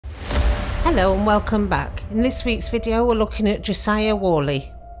Hello and welcome back. In this week's video we're looking at Josiah Worley.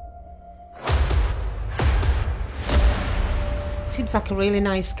 Seems like a really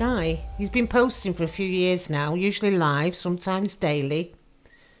nice guy. He's been posting for a few years now, usually live, sometimes daily.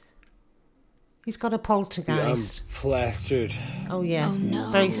 He's got a poltergeist. I'm plastered. Oh yeah,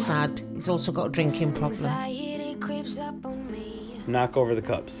 very sad. He's also got a drinking problem. Knock over the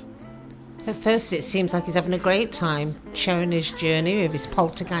cups. At first it seems like he's having a great time, sharing his journey of his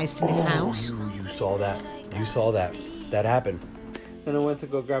poltergeist in his house. You saw that. You saw that. That happened. And I went to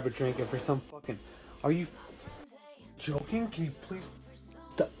go grab a drink and for some fucking... Are you joking? Can you please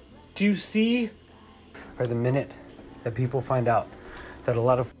stop? Do you see? Or the minute that people find out that a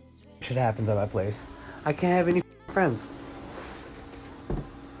lot of shit happens at my place, I can't have any friends.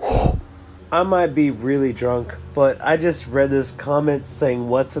 I might be really drunk, but I just read this comment saying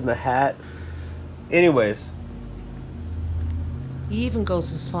what's in the hat. Anyways. He even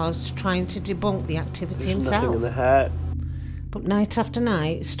goes as far as trying to debunk the activity There's himself. Nothing in the hat. But night after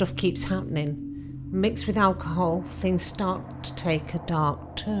night, stuff keeps happening. Mixed with alcohol, things start to take a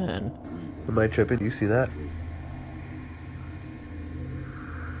dark turn. Am I tripping? Do you see that?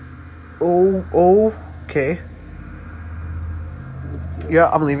 Oh, okay. Yeah,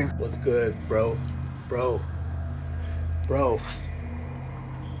 I'm leaving. What's good, bro? Bro.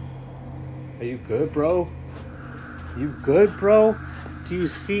 Are you good, bro? You good, bro? Do you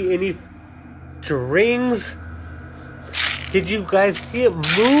see any strings? Did you guys see it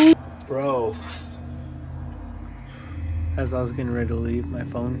move? Bro. As I was getting ready to leave, my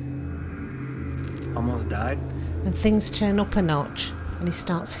phone almost died. And things turn up a notch, and he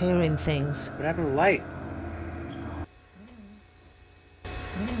starts hearing things. What happened to light?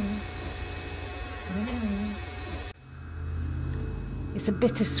 It's a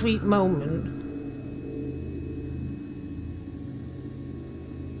bittersweet moment.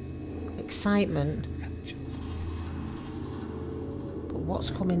 Excitement. But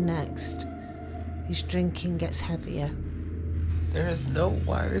what's coming next? His drinking gets heavier. There's no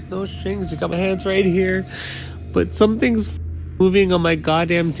wires, no strings. You got my hands right here. But something's moving on my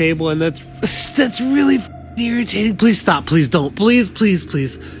goddamn table, and that's really irritating. Please stop. Please don't.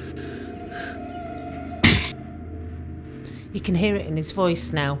 Please. You can hear it in his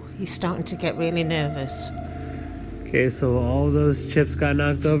voice now. He's starting to get really nervous. Okay, so all those chips got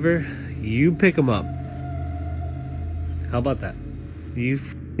knocked over. You pick them up. How about that? You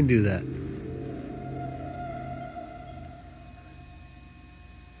can do that.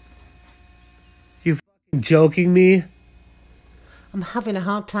 You fucking joking me? I'm having a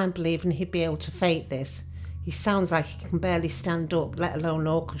hard time believing he'd be able to fake this. He sounds like he can barely stand up, let alone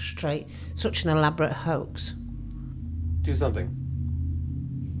orchestrate such an elaborate hoax. Do something.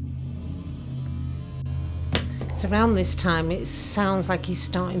 It's around this time it sounds like he's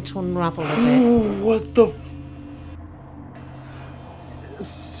starting to unravel a bit. What the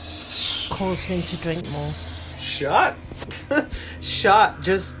causing him to drink more. Shot? Shot.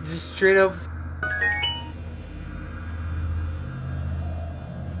 Just straight up.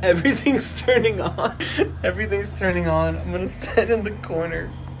 Everything's turning on. Everything's turning on. I'm gonna stand in the corner.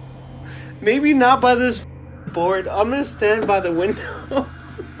 Maybe not by this board. I'm gonna stand by the window.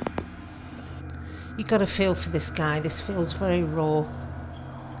 You gotta feel for this guy. This feels very raw.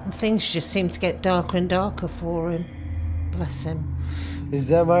 And things just seem to get darker and darker for him. Bless him. Is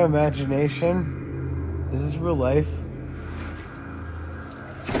that my imagination? Is this real life?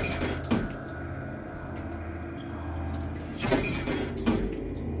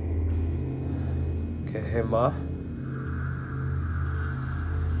 Okay, hey Ma.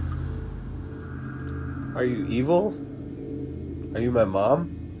 Are you evil? Are you my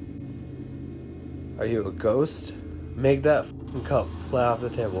mom? Are you a ghost? Make that f***ing cup fly off the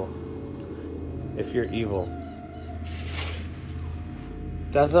table. If you're evil.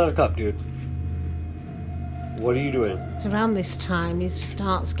 That's not a cup, dude. What are you doing? It's around this time he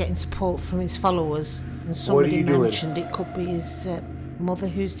starts getting support from his followers. And somebody mentioned it could be his mother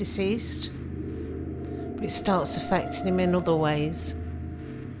who's deceased. But it starts affecting him in other ways.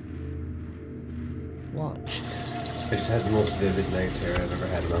 Watch. I just had the most vivid nightmare I've ever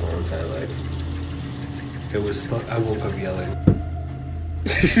had in my whole entire life. It was fun. I woke up yelling.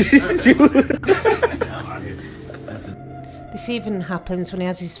 This even happens when he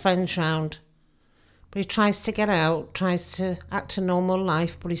has his friends round. But he tries to get out, tries to act a normal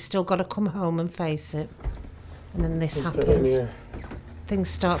life, but he's still got to come home and face it. And then this happens. Things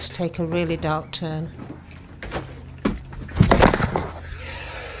start to take a really dark turn.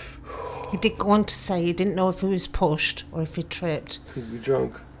 He did go on to say he didn't know if he was pushed or if he tripped. Could be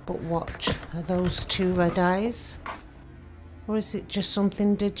drunk. But watch, are those two red eyes? Or is it just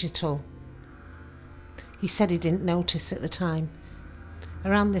something digital? He said he didn't notice at the time.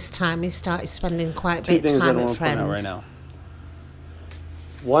 Around this time, he started spending quite a bit of time with friends. Right now.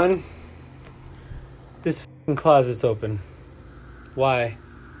 One, this fucking closet's open. Why?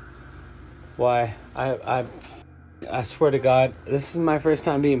 I swear to God, this is my first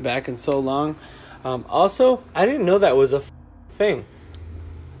time being back in so long. Also, I didn't know that was a thing.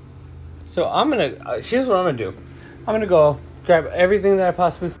 So I'm gonna, here's what I'm gonna do. I'm gonna go grab everything that I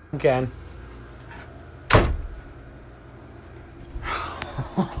possibly can.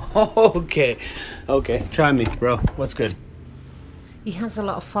 Okay, try me, bro. What's good? He has a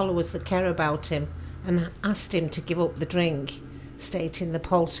lot of followers that care about him and asked him to give up the drink, stating the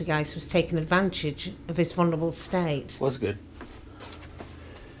poltergeist was taking advantage of his vulnerable state. What's good?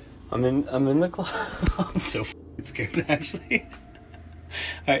 I'm in the closet. I'm so scared, actually.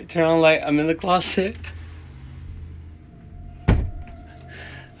 All right, turn on the light. I'm in the closet. All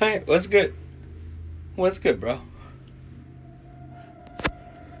right, what's good? What's good, bro?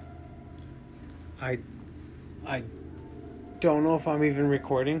 I don't know if I'm even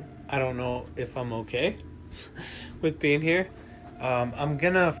recording. I don't know if I'm okay with being here. I'm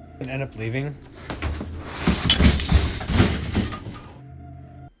gonna end up leaving.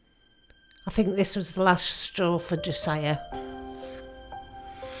 I think this was the last straw for Josiah.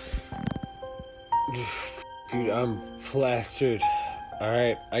 Dude, I'm plastered.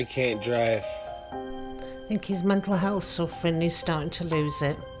 Alright, I can't drive. I think his mental health suffering, he's starting to lose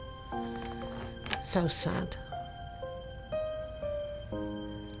it. So sad.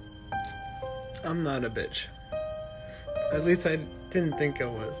 I'm not a bitch. At least I didn't think I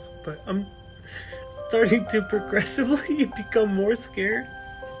was. But I'm starting to progressively become more scared.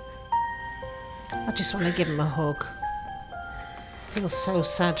 I just want to give him a hug. I feel so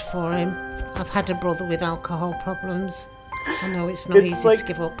sad for him. I've had a brother with alcohol problems. I know it's not easy to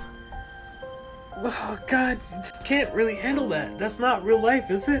give up. Oh, God, you just can't really handle that. That's not real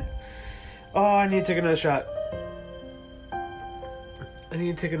life, is it? Oh, I need to take another shot.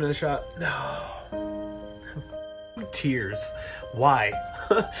 No. Tears. Why?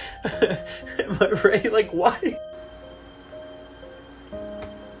 Am I right? Like, why?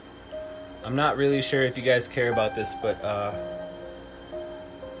 I'm not really sure if you guys care about this, but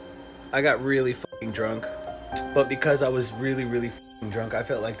I got really fucking drunk. But because I was really, really fucking drunk, I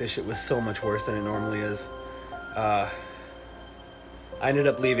felt like this shit was so much worse than it normally is. I ended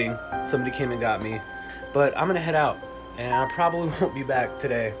up leaving. Somebody came and got me. But I'm gonna head out. And I probably won't be back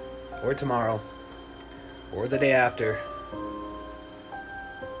today. Or tomorrow. Or the day after.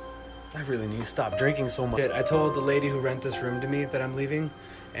 I really need to stop drinking so much. I told the lady who rent this room to me that I'm leaving.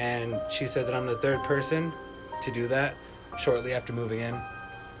 And she said that I'm the third person to do that shortly after moving in.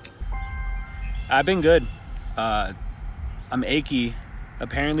 I've been good. I'm achy.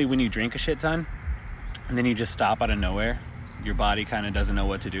 Apparently when you drink a shit ton and then you just stop out of nowhere, your body kind of doesn't know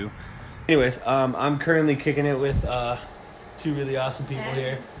what to do. Anyways, I'm currently kicking it with two really awesome people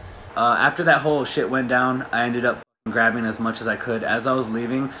here. After that whole shit went down, I ended up grabbing as much as I could. As I was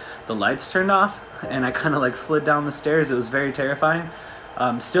leaving, the lights turned off and I kind of like slid down the stairs. It was very terrifying.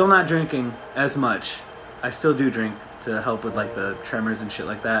 Still not drinking as much. I still do drink to help with like the tremors and shit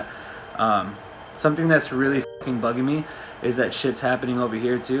like that. Something that's really fucking bugging me is that shit's happening over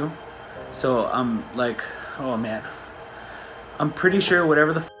here too. So I'm like, oh man. I'm pretty sure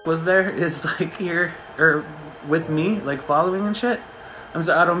whatever the was there is like here or with me, like following and shit. I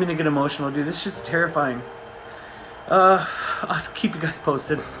don't mean to get emotional, dude. This shit's terrifying. I'll keep you guys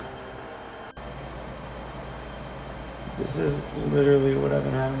posted. This is literally what I've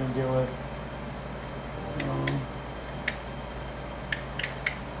been having to deal with.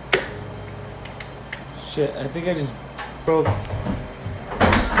 Shit, I think I just broke.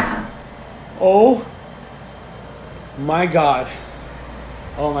 Oh my God.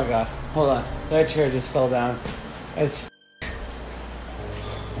 Oh my God. Hold on. That chair just fell down.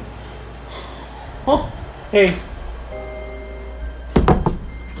 Oh, hey.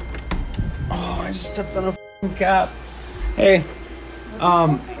 Oh, I just stepped on a f***ing cap. Hey.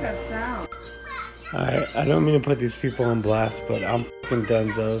 What is that sound? I don't mean to put these people on blast, but I'm fucking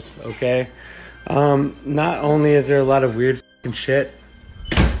dunzos, okay? Not only is there a lot of weird fucking shit.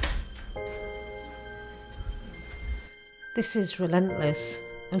 This is relentless.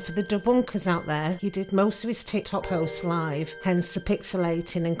 And for the debunkers out there, he did most of his TikTok posts live, hence the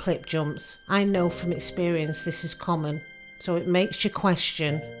pixelating and clip jumps. I know from experience this is common, so it makes you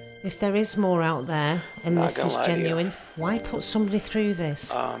question if there is more out there and this is genuine. Why put somebody through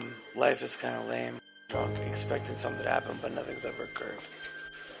this? Life is kind of lame. Drunk, expecting something to happen, but nothing's ever occurred.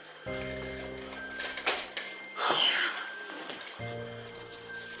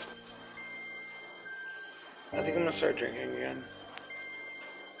 I think I'm gonna start drinking again.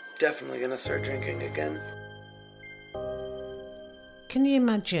 Definitely gonna start drinking again. Can you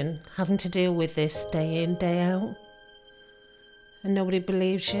imagine having to deal with this day in, day out? And nobody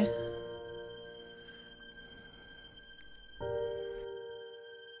believes you?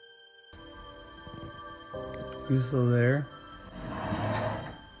 You still there?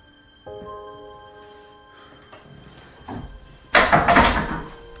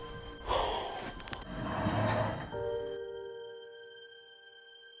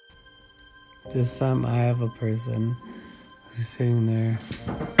 This time I have a person who's sitting there.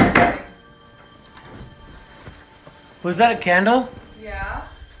 Was that a candle? Yeah.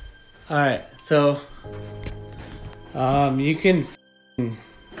 Alright, so you can Oh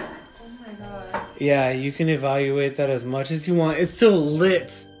my god. yeah, you can evaluate that as much as you want. It's so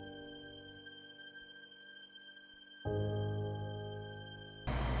lit.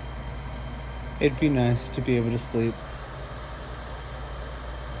 It'd be nice to be able to sleep.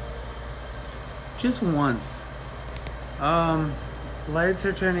 Just once. Lights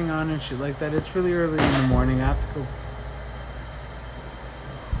are turning on and shit like that. It's really early in the morning. I have to go.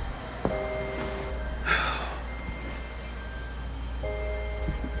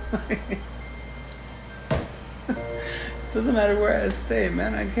 Doesn't matter where I stay,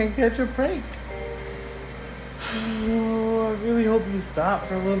 man. I can't catch a break. Oh, I really hope you stop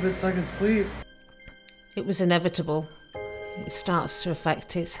for a little bit so I can sleep. It was inevitable. It starts to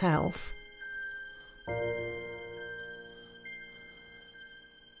affect its health.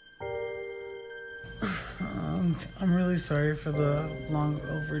 I'm really sorry for the long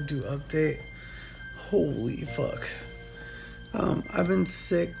overdue update. Holy fuck. I've been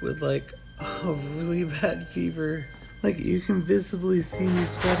sick with like a really bad fever. Like you can visibly see me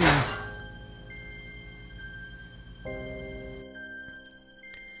sweating.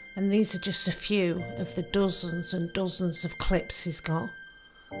 And these are just a few of the dozens and dozens of clips he's got.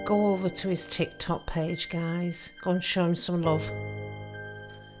 Go over to his TikTok page, guys. Go and show him some love.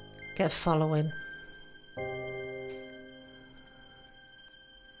 Get following.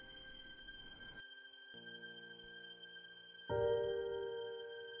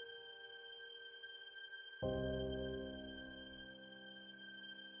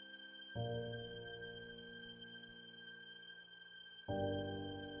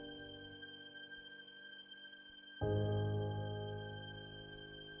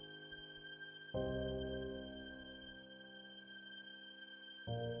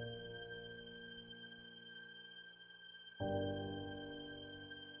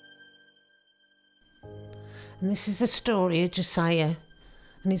 And this is the story of Josiah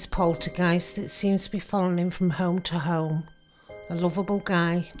and his poltergeist that seems to be following him from home to home. A lovable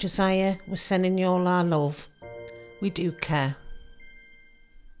guy. Josiah, we're sending you all our love. We do care.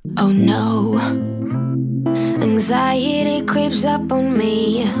 Oh no, anxiety creeps up on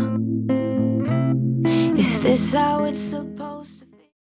me. Is this how it's supposed to be?